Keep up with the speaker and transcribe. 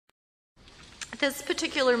This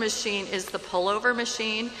particular machine is the pullover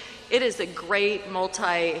machine. It is a great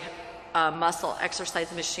multi-muscle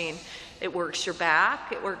exercise machine. It works your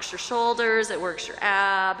back, it works your shoulders, it works your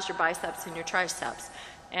abs, your biceps, and your triceps.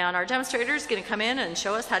 And our demonstrator is going to come in and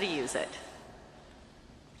show us how to use it.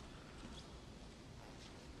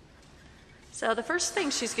 So the first thing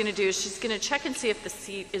she's going to do is she's going to check and see if the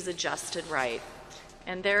seat is adjusted right.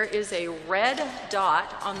 And there is a red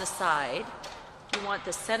dot on the side. You want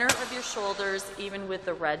the center of your shoulders even with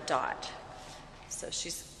the red dot. So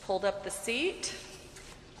she's pulled up the seat.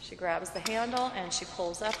 She grabs the handle and she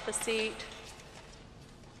pulls up the seat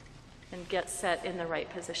and gets set in the right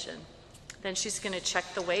position. Then she's going to check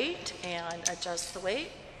the weight and adjust the weight.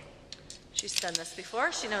 She's done this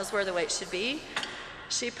before. She knows where the weight should be.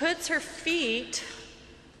 She puts her feet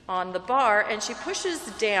on the bar and she pushes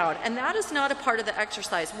down, and that is not a part of the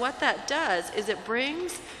exercise. What that does is it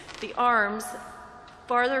brings the arms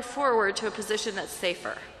farther forward to a position that's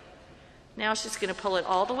safer. Now she's going to pull it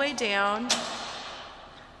all the way down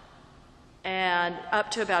and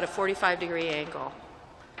up to about a 45-degree angle.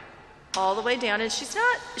 All the way down, and she's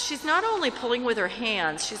not only pulling with her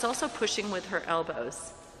hands, she's also pushing with her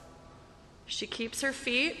elbows. She keeps her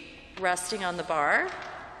feet resting on the bar.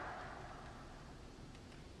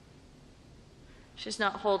 She's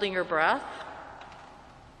not holding her breath.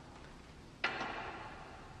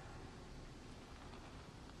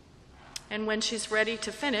 And when she's ready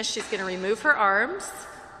to finish, she's going to remove her arms.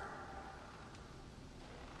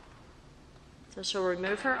 So she'll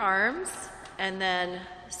remove her arms and then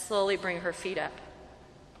slowly bring her feet up.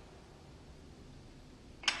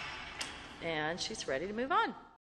 And she's ready to move on.